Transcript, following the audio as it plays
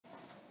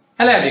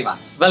Hello everyone,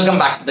 welcome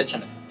back to the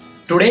channel.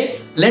 Today,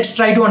 let's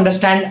try to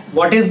understand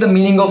what is the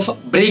meaning of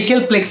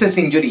brachial plexus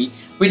injury,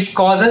 which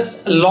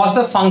causes loss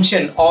of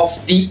function of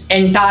the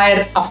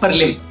entire upper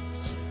limb.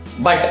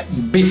 But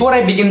before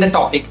I begin the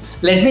topic,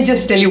 let me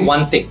just tell you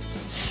one thing.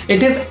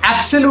 It is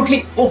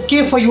absolutely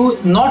okay for you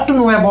not to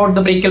know about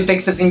the brachial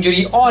plexus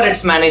injury or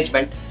its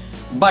management,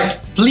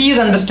 but please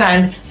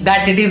understand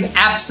that it is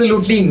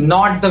absolutely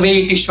not the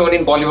way it is shown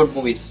in Bollywood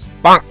movies.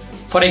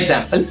 For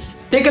example,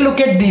 take a look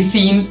at the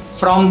scene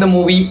from the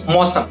movie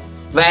Mausam,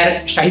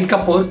 where Shahid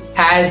Kapoor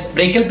has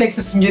brachial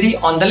plexus injury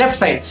on the left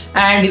side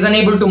and is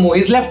unable to move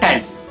his left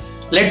hand.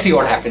 Let's see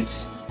what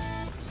happens.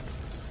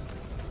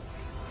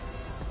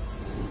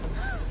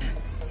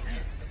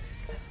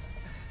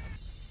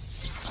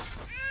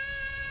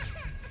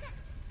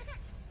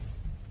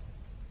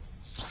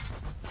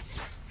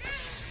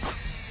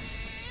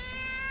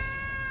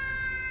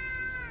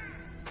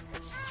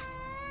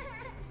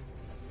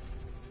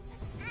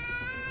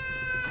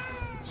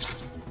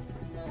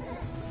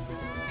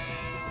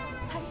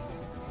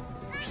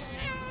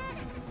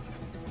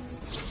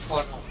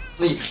 Oh no,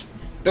 please,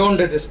 don't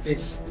do this,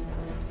 please.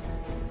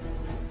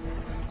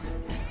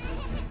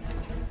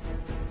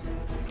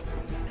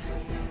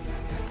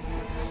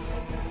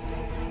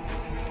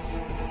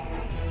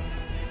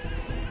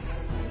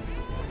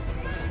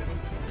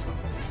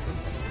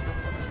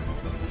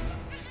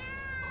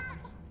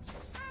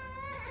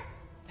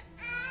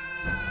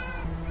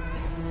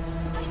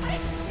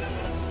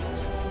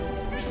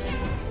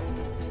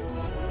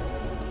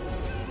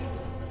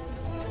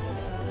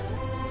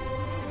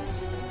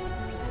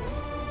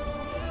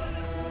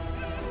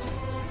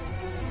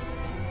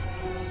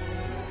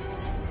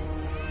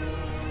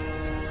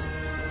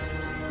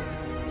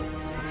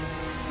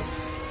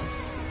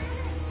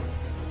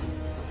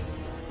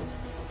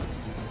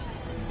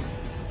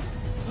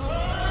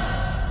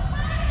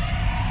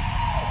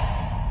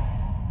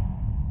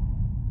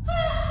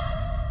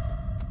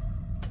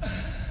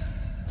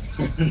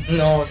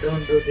 No,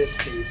 don't do this,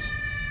 please.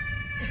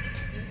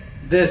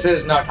 This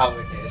is not how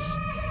it is.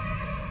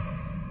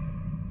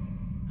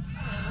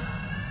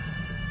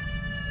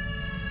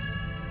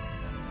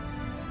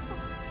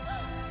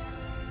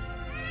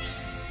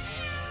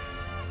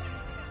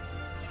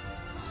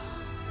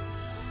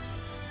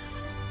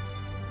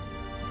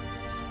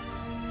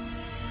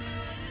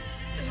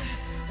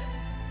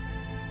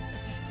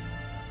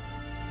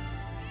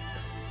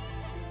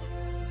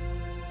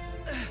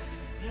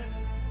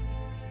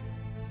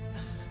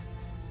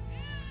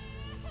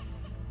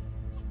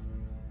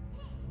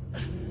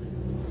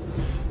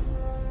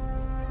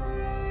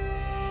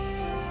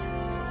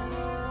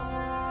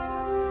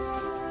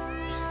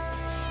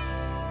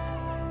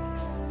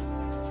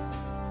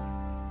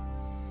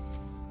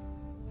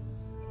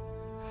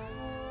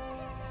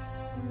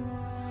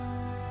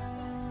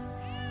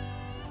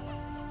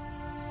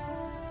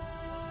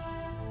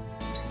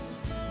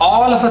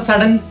 All of a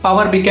sudden,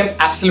 power became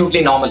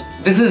absolutely normal.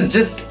 This is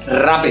just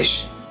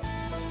rubbish.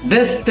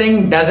 This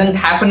thing doesn't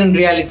happen in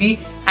reality,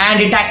 and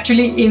it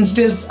actually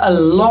instills a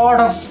lot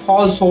of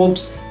false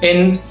hopes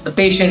in the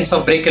patients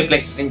of brachial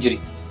plexus injury.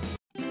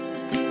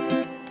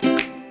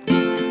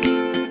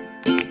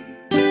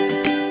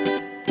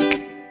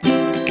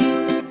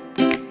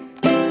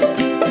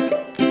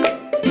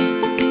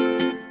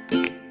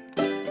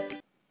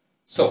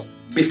 So,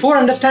 before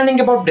understanding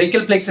about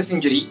brachial plexus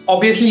injury,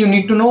 obviously you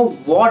need to know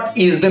what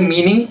is the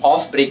meaning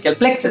of brachial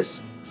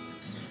plexus.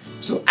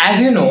 So as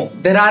you know,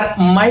 there are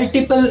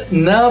multiple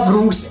nerve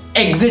roots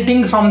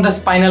exiting from the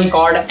spinal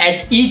cord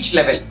at each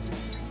level.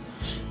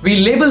 We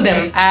label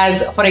them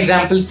as, for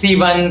example,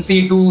 C1,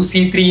 C2,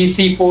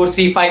 C3,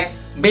 C4,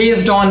 C5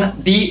 based on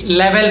the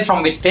level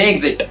from which they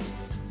exit.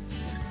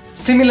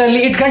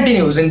 Similarly, it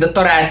continues in the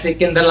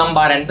thoracic, in the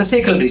lumbar and the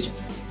sacral region.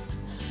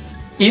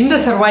 In the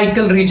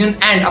cervical region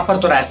and upper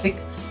thoracic,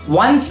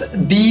 once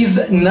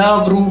these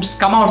nerve roots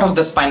come out of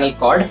the spinal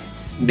cord,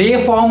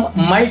 they form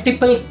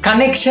multiple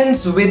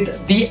connections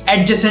with the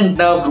adjacent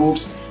nerve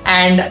roots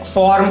and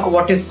form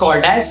what is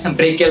called as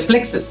brachial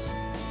plexus.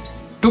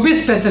 To be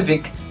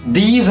specific,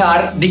 these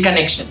are the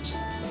connections.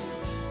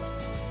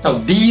 Now,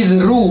 these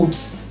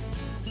roots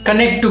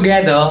connect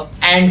together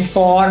and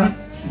form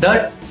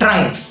the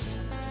trunks,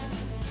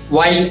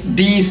 while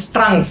these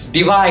trunks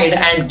divide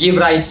and give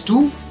rise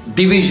to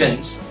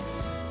divisions,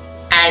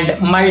 and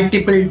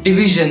multiple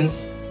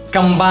divisions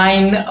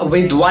combine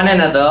with one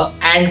another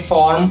and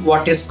form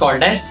what is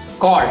called as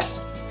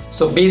cords.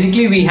 So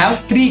basically we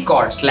have three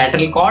cords: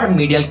 lateral cord,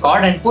 medial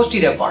cord and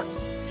posterior cord,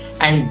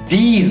 and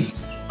these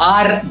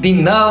are the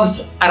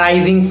nerves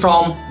arising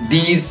from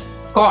these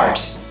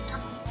cords.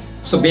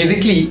 So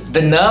basically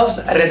the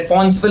nerves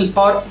responsible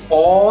for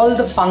all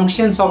the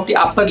functions of the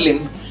upper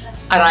limb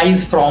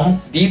arise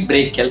from the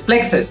brachial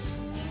plexus.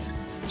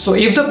 So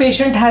if the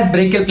patient has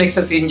brachial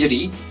plexus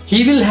injury,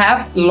 he will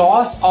have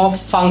loss of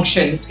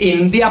function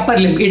in the upper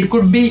limb. It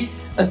could be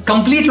a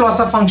complete loss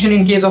of function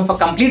in case of a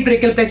complete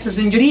brachial plexus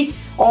injury,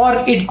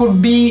 or it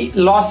could be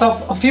loss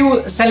of a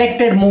few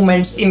selected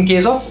movements in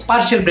case of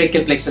partial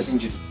brachial plexus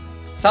injury.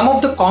 Some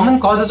of the common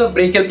causes of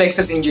brachial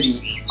plexus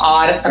injury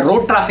are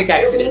road traffic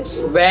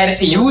accidents, where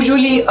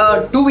usually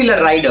a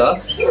two-wheeler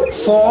rider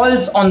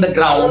falls on the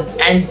ground,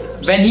 and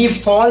when he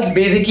falls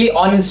basically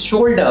on his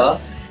shoulder,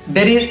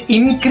 there is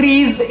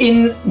increase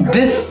in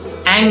this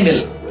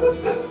angle.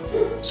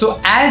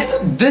 So as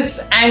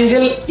this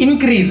angle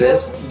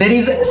increases, there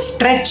is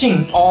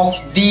stretching of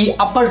the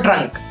upper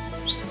trunk.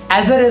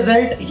 As a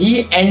result,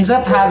 he ends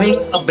up having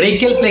a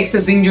brachial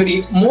plexus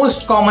injury,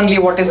 most commonly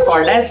what is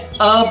called as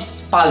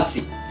Erb's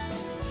palsy.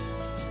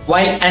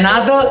 While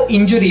another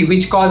injury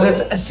which causes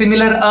a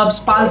similar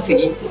Erb's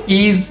palsy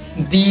is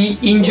the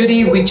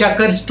injury which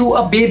occurs to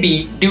a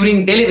baby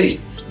during delivery.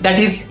 That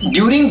is,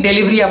 during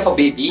delivery of a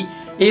baby,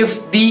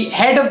 if the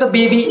head of the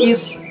baby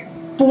is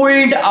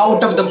pulled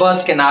out of the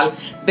birth canal,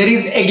 there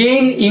is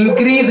again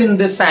increase in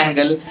this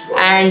angle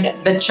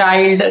and the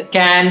child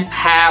can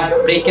have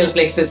brachial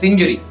plexus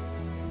injury.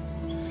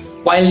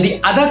 While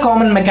the other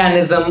common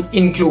mechanism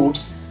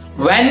includes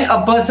when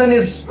a person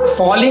is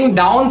falling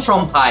down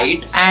from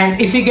height, and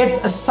if he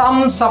gets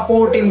some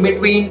support in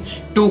between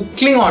to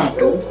cling on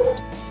to,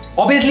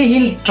 obviously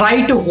he'll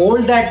try to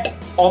hold that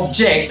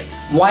object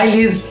while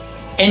his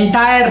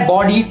entire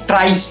body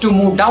tries to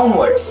move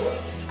downwards.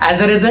 As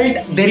a result,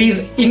 there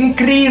is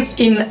increase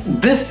in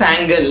this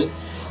angle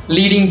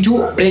leading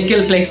to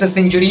brachial plexus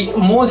injury.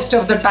 Most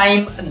of the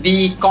time,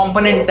 the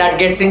component that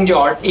gets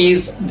injured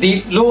is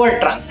the lower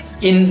trunk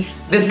in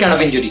this kind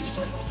of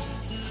injuries.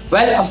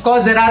 Well, of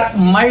course, there are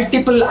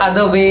multiple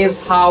other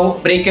ways how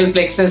brachial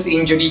plexus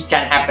injury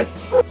can happen.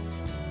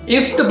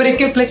 If the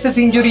brachial plexus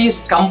injury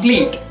is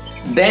complete,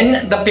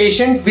 then the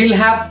patient will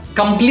have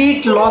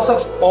complete loss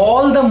of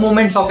all the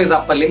movements of his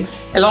upper limb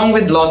along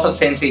with loss of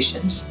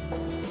sensations.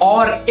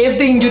 Or if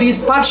the injury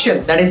is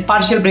partial, that is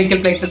partial brachial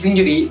plexus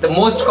injury, the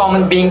most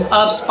common being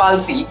Erb's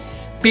palsy,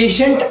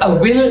 patient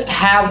will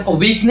have a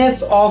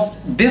weakness of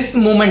this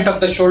movement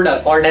of the shoulder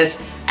called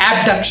as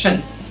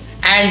abduction,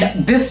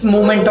 and this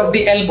movement of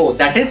the elbow,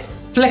 that is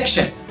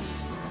flexion.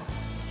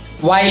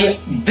 While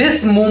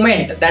this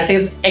movement, that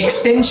is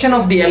extension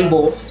of the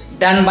elbow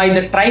done by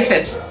the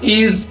triceps,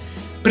 is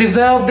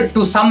preserved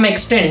to some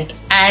extent,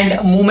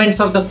 and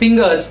movements of the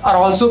fingers are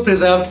also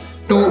preserved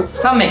to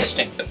some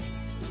extent.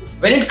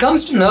 When it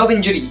comes to nerve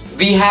injury,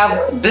 we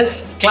have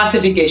this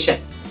classification.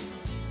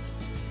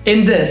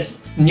 In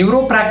this,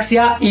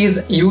 neuropraxia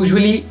is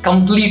usually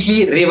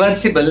completely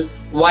reversible,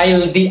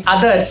 while the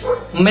others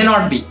may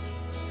not be.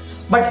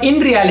 But in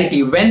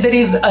reality, when there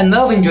is a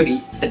nerve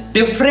injury, the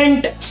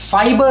different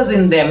fibers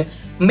in them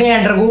may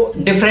undergo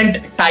different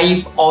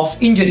type of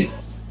injury.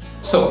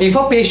 So if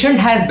a patient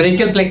has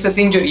brachial plexus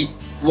injury,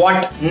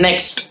 what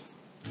next?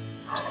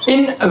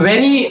 In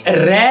very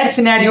rare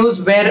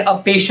scenarios where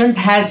a patient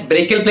has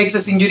brachial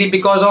plexus injury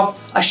because of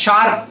a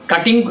sharp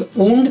cutting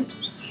wound,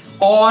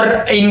 or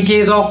in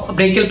case of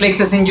brachial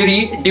plexus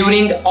injury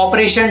during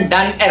operation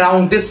done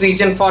around this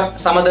region for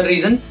some other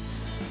reason,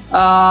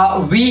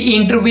 we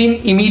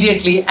intervene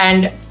immediately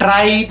and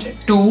try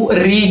to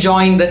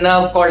rejoin the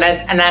nerve called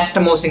as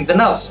anastomosing the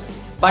nerves.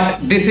 But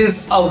this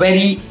is a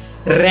very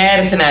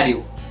rare scenario.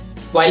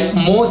 While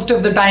most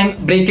of the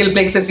time brachial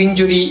plexus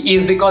injury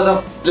is because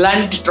of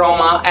blunt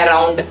trauma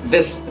around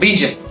this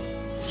region.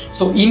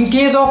 So in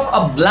case of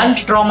a blunt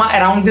trauma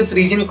around this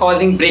region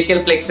causing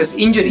brachial plexus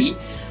injury,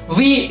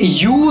 we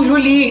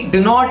usually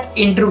do not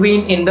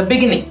intervene in the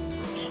beginning.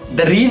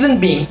 The reason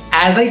being,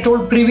 as I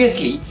told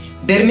previously,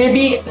 there may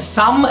be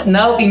some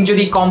nerve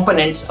injury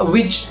components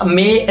which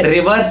may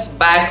reverse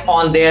back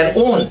on their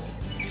own.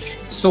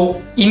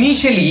 So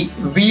initially,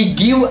 we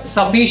give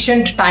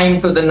sufficient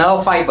time to the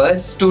nerve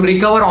fibers to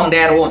recover on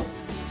their own.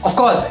 Of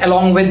course,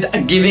 along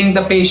with giving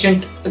the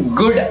patient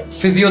good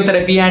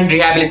physiotherapy and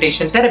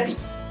rehabilitation therapy.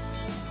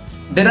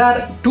 There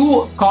are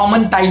two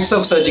common types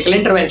of surgical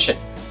intervention.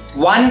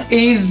 One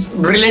is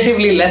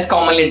relatively less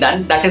commonly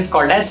done, that is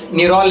called as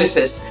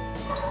neurolysis.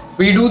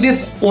 We do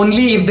this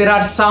only if there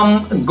are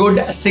some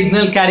good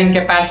signal carrying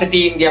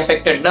capacity in the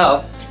affected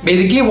nerve.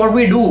 Basically, what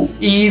we do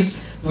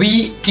is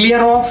we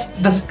clear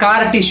off the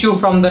scar tissue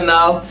from the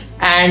nerve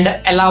and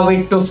allow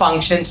it to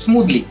function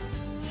smoothly.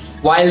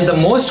 While the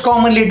most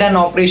commonly done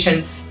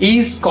operation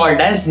is called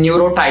as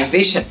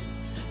neurotization.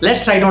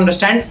 Let's try to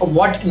understand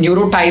what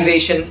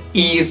neurotization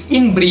is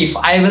in brief.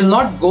 I will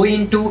not go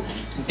into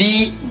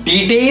the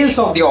details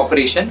of the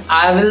operation.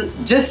 I will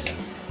just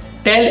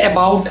tell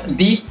about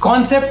the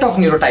concept of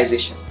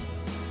neurotization.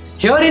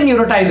 Here in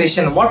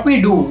neurotization, what we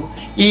do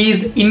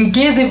is, in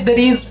case if there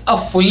is a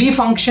fully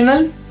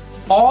functional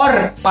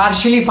or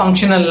partially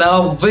functional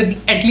nerve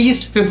with at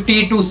least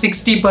 50 to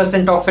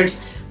 60% of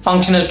its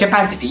functional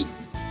capacity,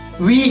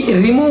 we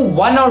remove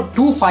one or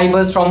two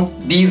fibers from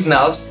these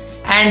nerves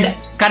and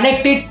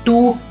connect it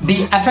to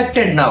the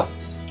affected nerve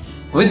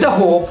with the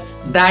hope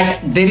that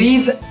there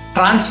is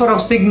transfer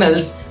of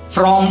signals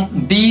from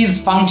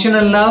these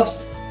functional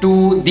nerves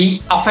to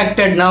the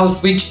affected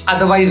nerves which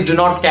otherwise do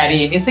not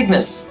carry any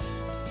signals.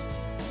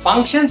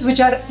 Functions which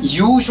are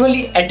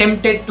usually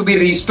attempted to be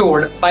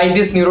restored by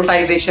this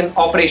neurotization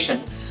operation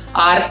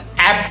are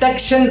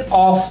abduction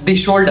of the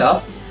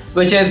shoulder,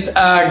 which is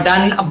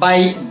done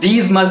by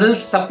these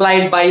muscles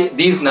supplied by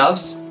these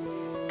nerves,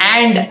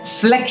 and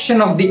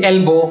flexion of the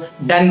elbow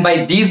done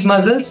by these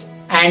muscles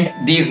and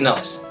these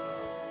nerves.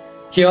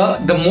 Here,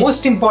 the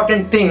most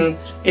important thing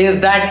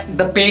is that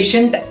the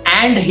patient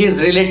and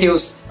his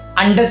relatives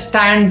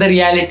understand the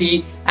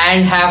reality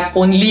and have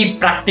only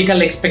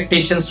practical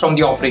expectations from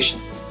the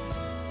operation.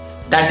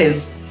 That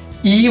is,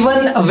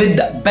 even with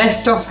the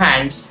best of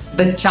hands,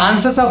 the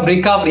chances of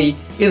recovery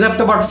is up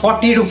to about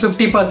 40 to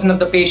 50% of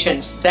the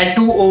patients, that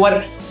too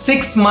over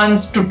 6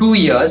 months to 2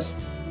 years,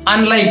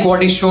 unlike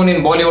what is shown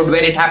in Bollywood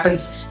where it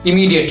happens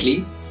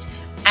immediately.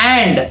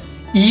 And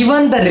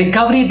even the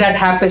recovery that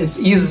happens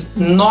is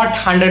not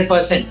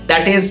 100%,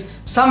 that is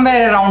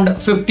somewhere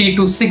around 50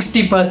 to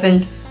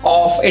 60%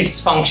 of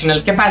its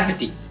functional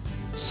capacity.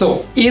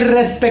 So,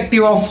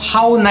 irrespective of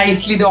how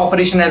nicely the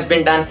operation has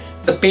been done,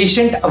 the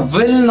patient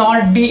will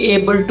not be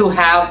able to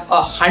have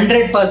a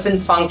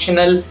 100%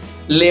 functional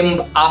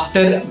limb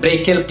after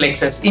brachial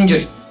plexus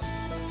injury.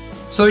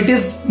 So it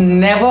is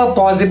never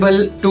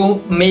possible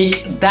to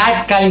make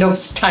that kind of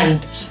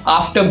stunt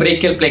after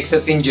brachial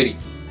plexus injury.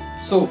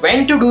 So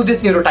when to do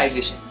this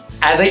neurotization?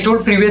 As I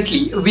told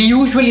previously, we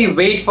usually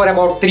wait for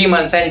about 3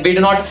 months and we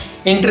do not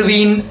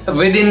intervene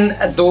within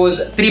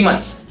those 3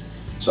 months.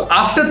 So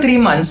after 3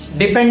 months,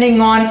 depending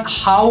on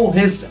how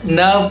his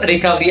nerve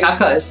recovery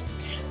occurs,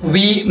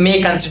 we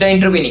may consider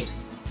intervening.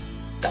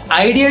 The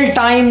ideal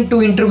time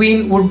to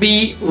intervene would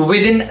be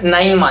within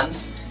 9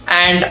 months,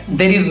 and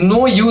there is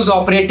no use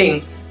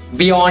operating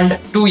beyond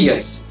 2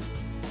 years.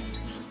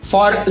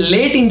 For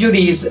late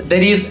injuries,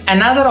 there is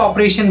another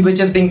operation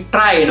which is being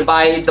tried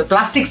by the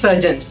plastic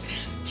surgeons.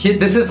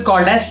 This is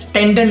called as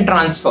tendon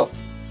transfer,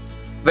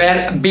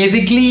 where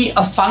basically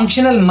a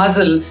functional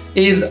muscle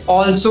is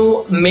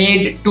also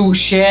made to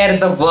share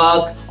the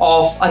work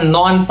of a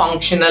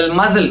non-functional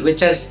muscle,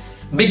 which has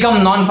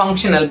become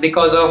non-functional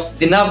because of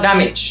the nerve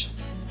damage.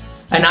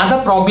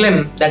 Another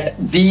problem that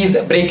these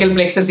brachial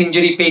plexus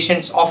injury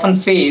patients often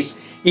face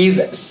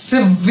is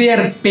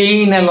severe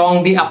pain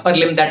along the upper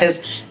limb, that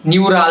is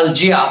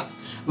neuralgia,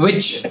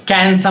 which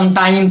can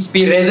sometimes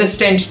be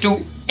resistant to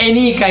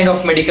any kind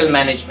of medical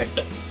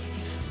management.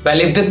 Well,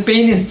 if this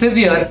pain is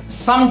severe,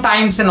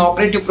 sometimes an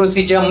operative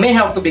procedure may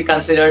have to be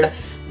considered,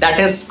 that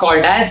is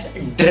called as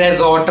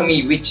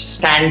dresotomy, which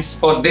stands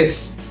for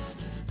this.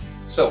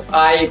 So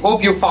I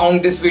hope you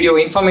found this video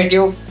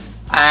informative,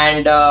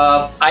 and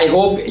I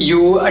hope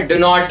you do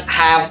not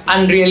have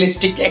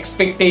unrealistic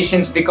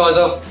expectations because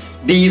of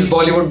these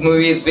Bollywood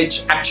movies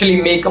which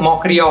actually make a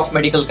mockery of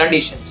medical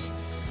conditions.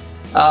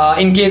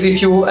 In case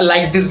if you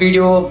like this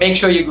video, make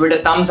sure you give it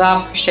a thumbs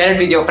up, share it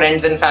with your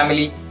friends and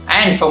family,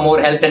 and for more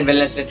health and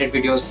wellness related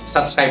videos,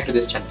 subscribe to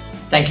this channel.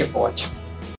 Thank you for watching.